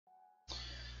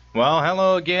Well,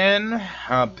 hello again,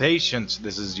 patients.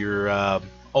 This is your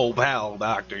old pal,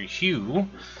 Dr. Hugh.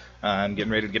 I'm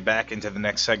getting ready to get back into the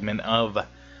next segment of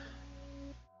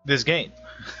this game.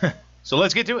 So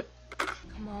let's get to it.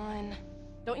 Come on.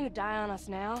 Don't you die on us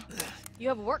now. You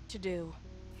have work to do.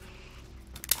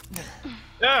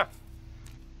 Ah!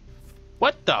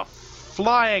 What the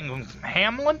flying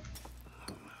Hamlin?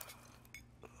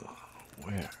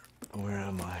 Where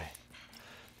am I?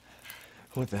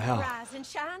 What the hell? Rise and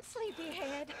shine,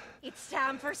 sleepyhead. It's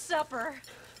time for supper.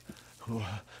 Who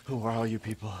are all you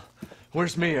people?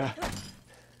 Where's Mia?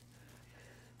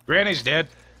 Granny's dead.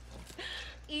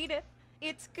 Eat it.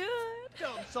 It's good.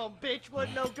 Some bitch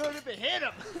wasn't no good if it hit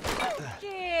him.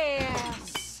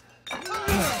 Yes.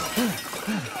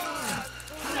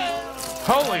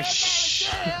 Holy sh!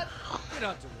 Get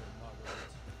out the room, Margaret.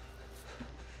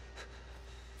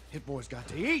 Hit boy's got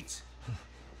to eat.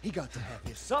 He got to have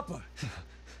his supper.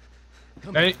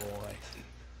 Come Hey. on, boy.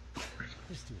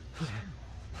 Let's do it.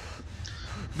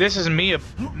 This is Mia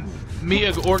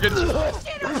organs. Shit,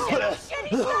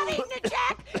 he's not eating it,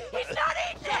 Jack. He's not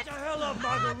eating it. Get the hell up,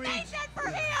 Marguerite. I made that for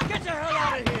him. Get the hell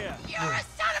out of here. You're a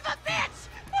son of a bitch.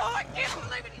 Oh, I can't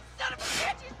believe it. He's son of a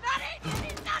bitch. He's not eating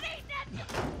it. He's not eating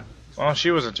it. Well,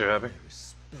 she wasn't too happy.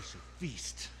 Special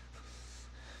feast.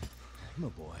 My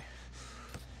boy.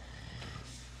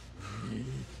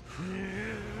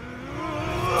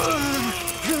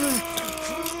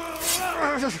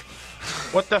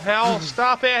 What the hell?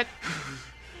 Stop it!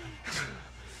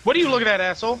 What are you looking at,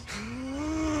 asshole?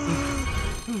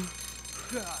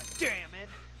 God damn it.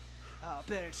 I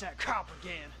bet it's that cop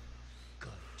again.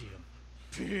 Goddamn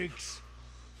pigs.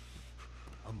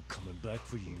 I'm coming back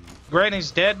for you.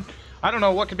 Granny's dead. I don't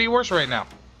know what could be worse right now.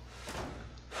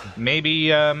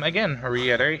 Maybe, again,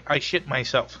 reiterate, I shit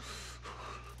myself.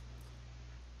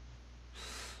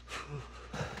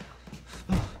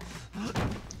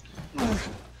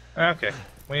 Okay,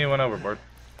 we went overboard.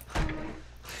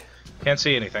 Can't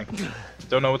see anything.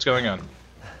 Don't know what's going on.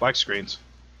 Black screens.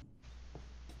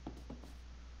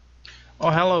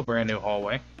 Oh, hello, brand new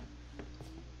hallway.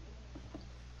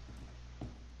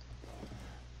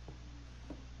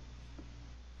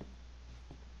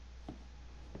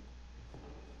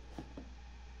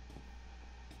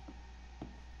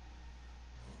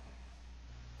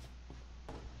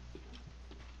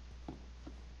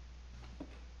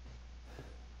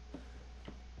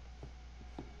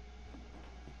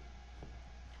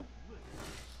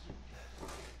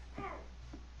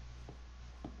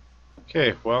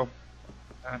 Okay, well.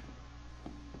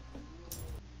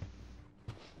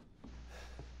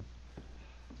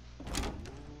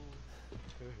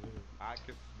 I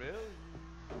can smell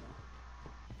you.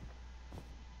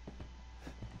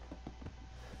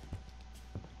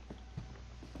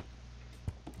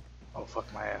 Oh,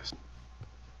 fuck my ass.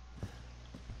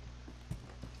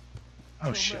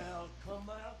 Oh, shit. Come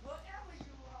out, whatever you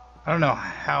are. I don't know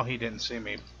how he didn't see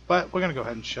me, but we're gonna go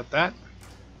ahead and shut that.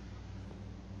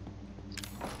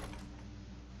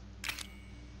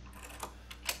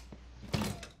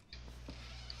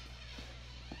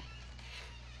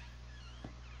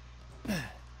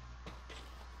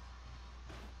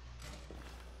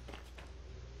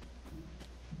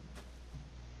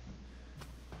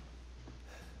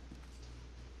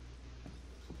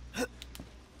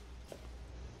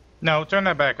 No, turn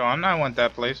that back on. I want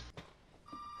that, please.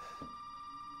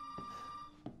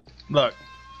 Look.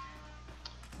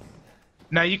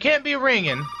 Now, you can't be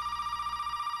ringing.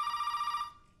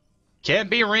 Can't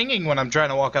be ringing when I'm trying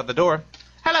to walk out the door.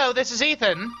 Hello, this is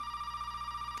Ethan.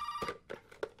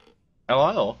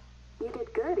 Hello. You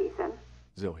did good, Ethan.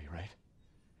 Zoe, right?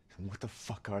 And what the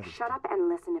fuck are these? Shut up and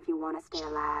listen if you want to stay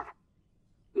alive.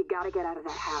 You gotta get out of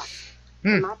that house. Hmm.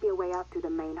 There might be a way out through the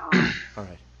main hall. All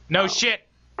right. No shit.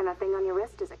 And that thing on your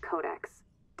wrist is a codex.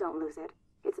 Don't lose it.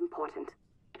 It's important.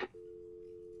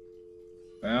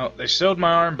 Well, they sewed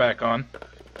my arm back on.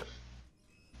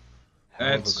 Hell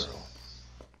of a That's girl.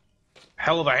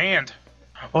 hell of a hand.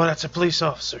 Oh, that's a police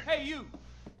officer. Hey, you!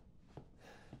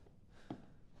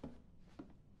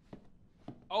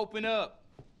 Open up.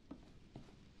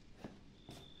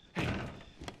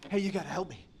 Hey, you gotta help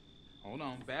me. Hold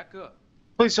on, back up.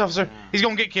 Police officer. He's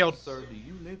gonna get killed. Sir, do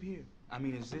you live here? I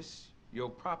mean, is this your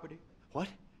property? What?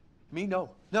 Me?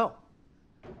 No. No.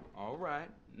 All right.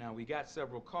 Now, we got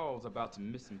several calls about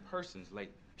some missing persons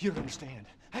lately. You don't understand.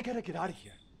 I gotta get out of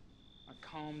here. Now,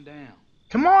 calm down.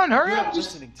 Come on, hurry You're up. not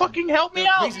Just listening to fucking me. help me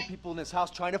There are out. crazy people in this house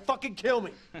trying to fucking kill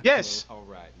me. Yes. All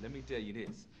right, let me tell you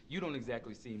this. You don't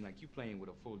exactly seem like you playing with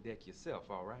a full deck yourself,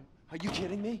 all right? Are you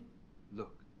kidding me?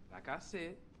 Look, like I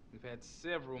said, we've had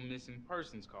several missing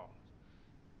persons calls.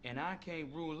 And I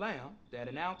can't rule out that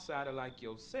an outsider like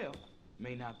yourself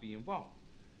may not be involved.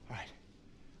 All right.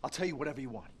 I'll tell you whatever you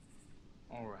want.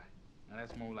 All right. Now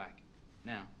that's more like it.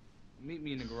 Now, meet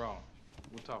me in the garage.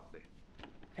 We'll talk there.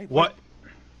 Hey, What?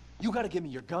 You gotta give me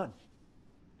your gun.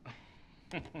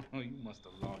 You must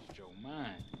have lost your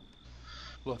mind.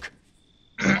 Look,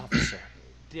 officer.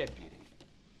 Deputy.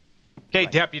 Okay,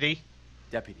 Right. deputy.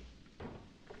 Deputy.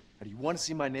 Now, do you want to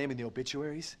see my name in the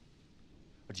obituaries?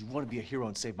 Or do you want to be a hero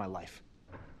and save my life?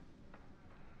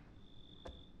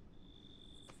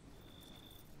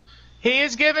 He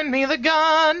is giving me the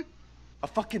gun. A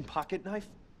fucking pocket knife?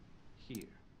 Here.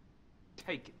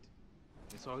 Take it.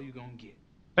 That's all you're gonna get.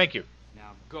 Thank you.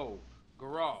 Now go.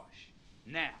 Garage.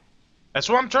 Now. That's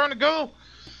where I'm trying to go.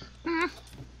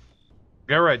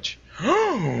 Garage.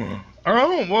 Oh,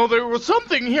 well, there was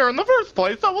something here in the first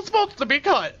place that was supposed to be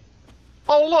cut.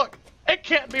 Oh, look. It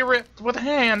can't be ripped with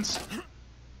hands.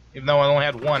 Even though I only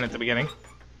had one at the beginning.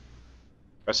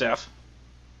 Press F.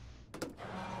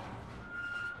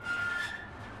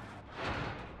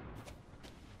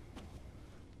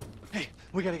 Hey,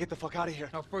 we gotta get the fuck out of here.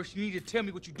 Now first you need to tell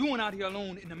me what you're doing out here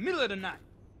alone in the middle of the night.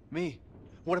 Me?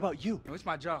 What about you? No, it's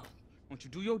my job. Won't you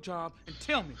do your job and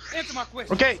tell me? Answer my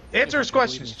question. Okay, answer his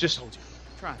questions. Just.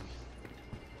 Try me.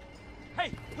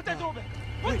 Hey, put that door back.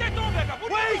 Put that door back up.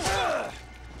 Wait!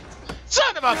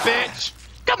 Son of a bitch!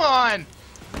 Come on!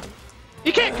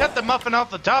 You can't cut the muffin off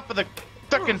the top of the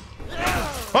fucking.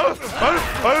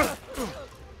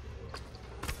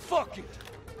 Fuck it!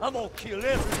 I'm gonna kill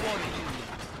every one of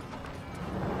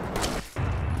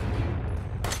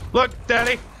you. Look,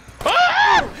 Daddy.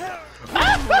 Ah!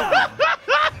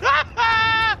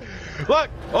 Look!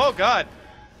 Oh God!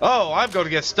 Oh, I'm going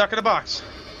to get stuck in a box.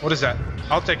 What is that?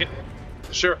 I'll take it.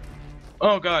 Sure.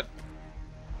 Oh God.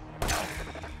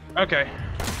 Okay.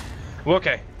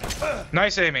 Okay.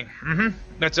 Nice aiming.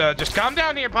 Let's just calm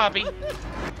down here, Poppy.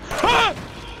 Ah!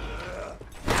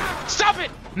 Stop it!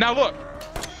 Now look.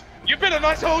 You've been a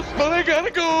nice host, but I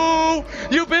gotta go.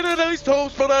 You've been a nice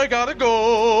host, but I gotta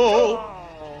go.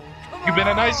 You've been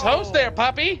a nice host there,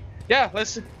 Poppy. Yeah,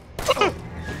 listen.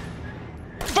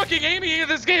 Fucking aiming in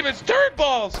this game is turd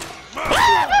balls.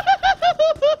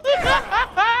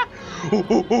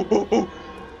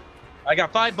 I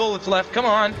got 5 bullets left. Come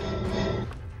on.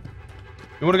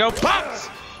 You wanna go? Pops!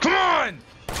 Come on!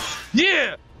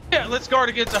 Yeah! Yeah, let's guard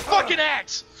against a fucking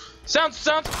axe! Sounds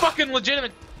fucking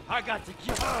legitimate. I got to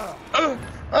kill.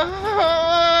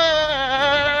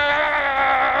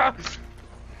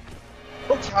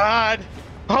 Oh God!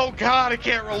 Oh God, I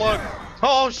can't reload.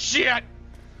 Oh shit!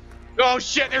 Oh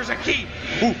shit, there's a key!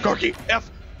 Ooh, car key, F.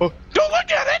 Oh, don't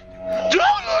look at it!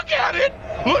 Don't look at it!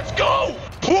 Let's go!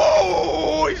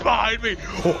 Whoa! He's behind me!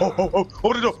 Oh,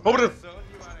 open the door, open the door.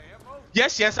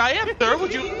 Yes, yes, I am, sir.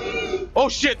 Would you? Oh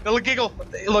shit! The giggle.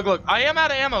 Look. I am out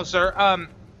of ammo, sir.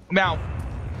 Now,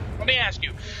 let me ask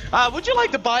you. Would you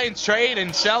like to buy and trade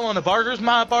and sell on the barter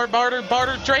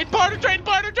trade?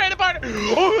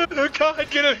 Oh God!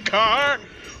 Get in a car!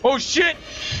 Oh shit!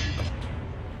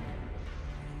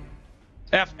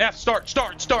 F, start.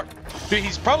 Dude,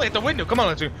 he's probably at the window. Come on,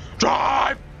 let's do.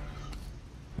 Drive!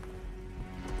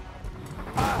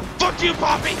 Fuck you,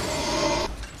 Poppy!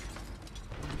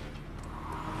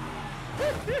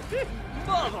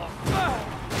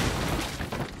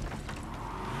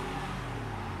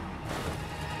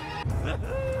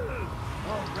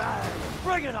 Alright,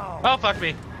 bring it on! Oh, fuck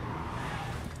me.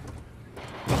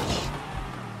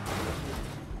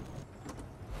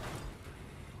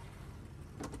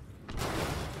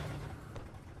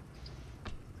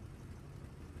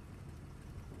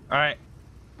 Alright.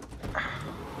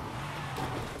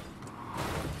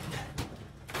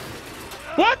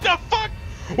 What the fuck?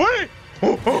 Wait!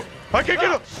 Oh, I can't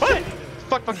get up! Hey!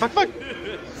 Fuck! Nice car,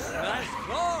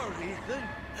 Ethan.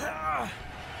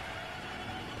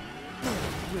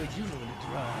 Will you learn to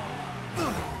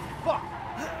drive? Fuck!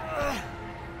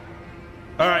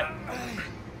 Alright.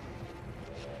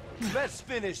 Let's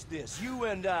finish this, you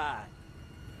and I.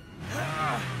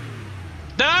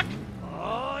 Doc!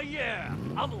 Oh yeah,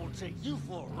 I'm gonna take you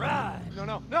for a ride.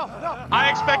 No. I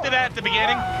expected that at the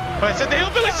beginning, but I said the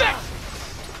hillbilly sex!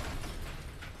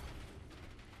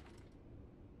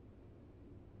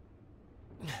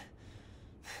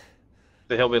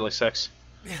 The hillbilly sex.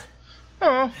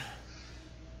 Oh.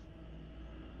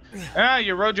 Ah,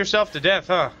 you rode yourself to death,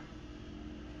 huh?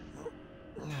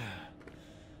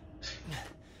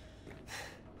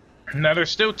 Now there's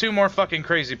still 2 more fucking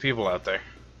crazy people out there.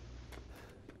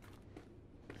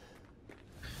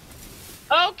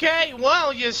 Okay,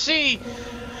 well, you see,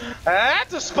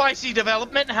 that's a spicy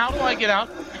development. How do I get out?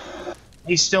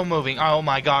 He's still moving. Oh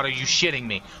my god, are you shitting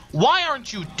me? Why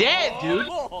aren't you dead, dude?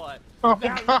 Oh, Lord. Oh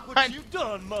Now god. look what you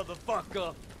done,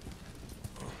 motherfucker.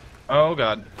 Oh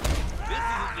god. This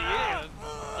isn't the end,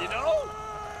 you know?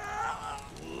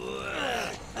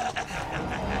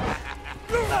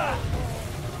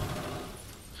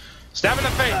 Stab in the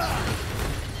face.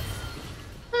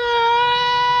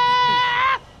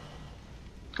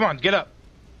 Come on, get up.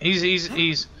 He's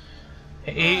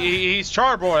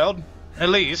charbroiled, at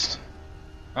least.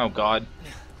 Oh god.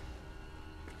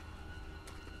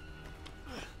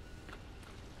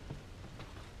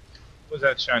 What's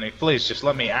that shiny? Please just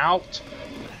let me out.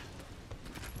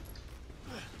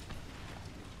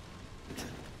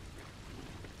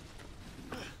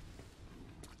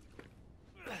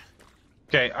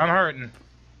 Okay, I'm hurting.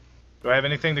 Do I have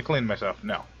anything to clean myself?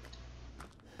 No.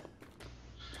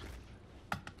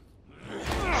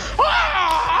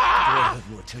 Have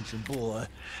your attention, boy.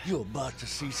 You're about to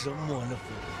see something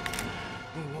wonderful.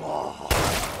 Oh,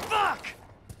 fuck!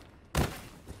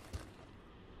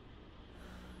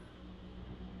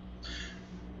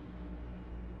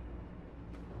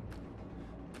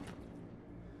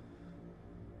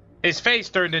 His face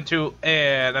turned into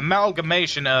an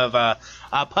amalgamation of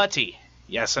putty.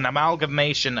 Yes, an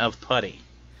amalgamation of putty.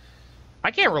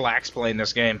 I can't relax playing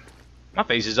this game. My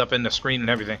face is up in the screen and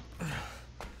everything.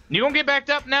 You gonna get backed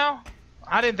up now?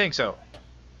 I didn't think so.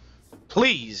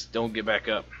 Please don't get back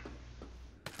up.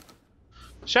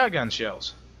 Shotgun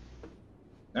shells.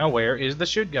 Now where is the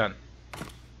shoot gun?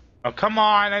 Oh, come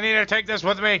on. I need to take this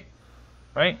with me.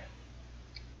 Right?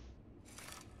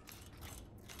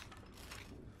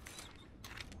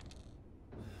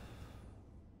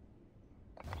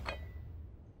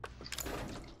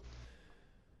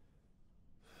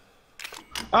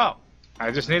 Oh,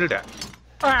 I just needed that.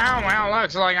 Well,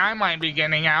 looks like I might be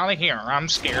getting out of here. I'm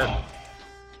scared.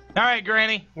 Alright,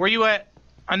 Granny, where you at?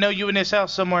 I know you in this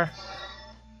house somewhere.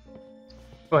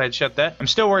 Go ahead, shut that. I'm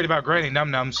still worried about Granny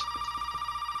Num-Nums.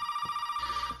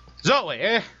 Zoe,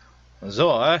 eh?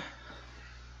 Zoe.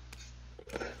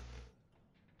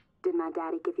 Did my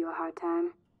daddy give you a hard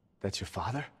time? That's your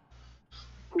father?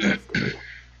 He used to be.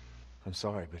 I'm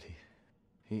sorry, but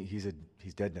he's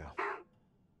dead now.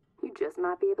 You just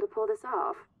might be able to pull this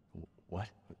off. What?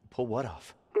 Pull what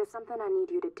off? There's something I need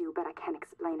you to do, but I can't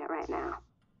explain it right now.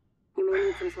 You may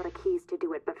need some sort of keys to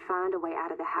do it, but find a way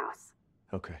out of the house.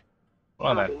 Okay.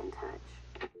 Well I'll be then. in touch.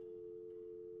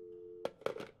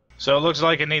 So it looks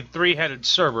like I need three-headed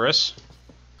Cerberus.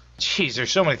 Jeez,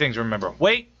 there's so many things to remember.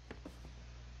 Wait.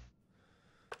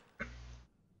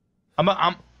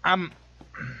 I'm.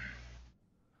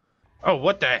 Oh,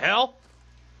 what the hell?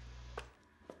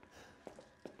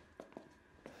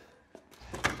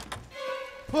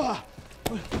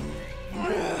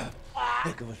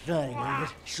 Heck of a thing, ain't it?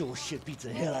 Sure shit beats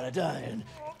the hell out of dying.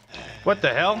 What the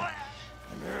hell?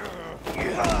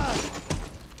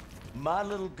 My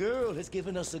little girl has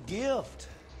given us a gift.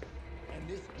 And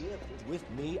this gift is with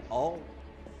me all.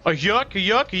 A yuck, a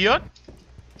yuck, a yuck.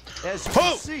 As you Oh!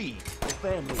 can see, the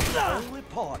family is only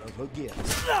part of her gift.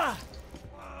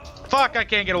 Fuck, I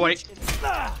can't get away.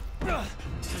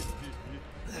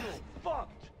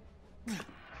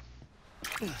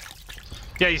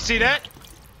 Yeah, you see that?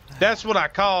 That's what I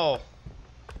call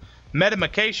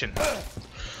medication.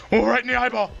 Oh, right in the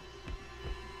eyeball.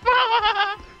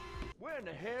 Where in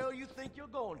the hell you think you're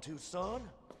going to, son?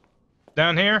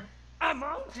 Down here. I'm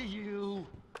on to you.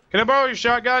 Can I borrow your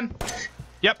shotgun?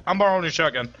 Yep, I'm borrowing your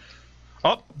shotgun.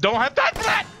 Oh, don't have time for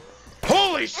that!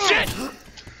 Holy shit!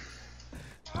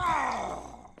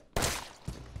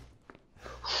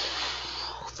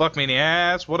 Fuck me in the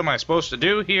ass. What am I supposed to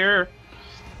do here?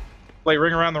 Play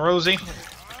Ring Around the Rosie?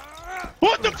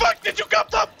 What the fuck did you come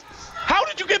from? How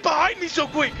did you get behind me so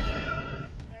quick?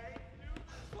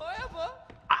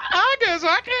 I guess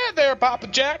I can there, Papa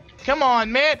Jack. Come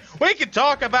on, man. We can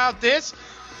talk about this.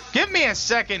 Give me a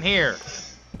second here.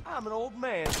 I'm an old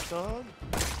man, son.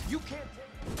 You can't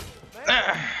take me,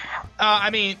 man. I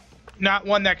mean, not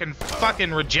one that can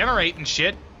fucking regenerate and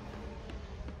shit.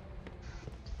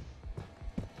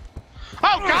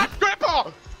 Oh, God,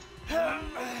 Grandpa!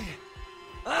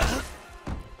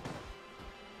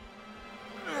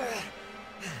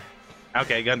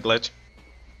 Okay, gun glitch.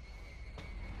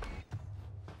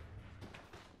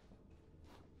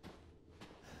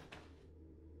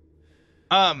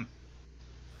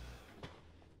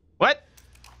 What?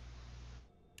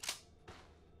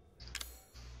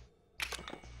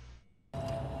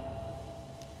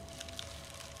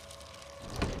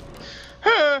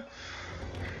 Huh.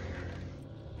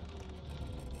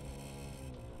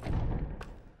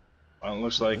 Well, it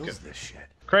looks like Who's this shit?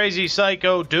 crazy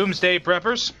psycho doomsday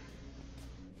preppers.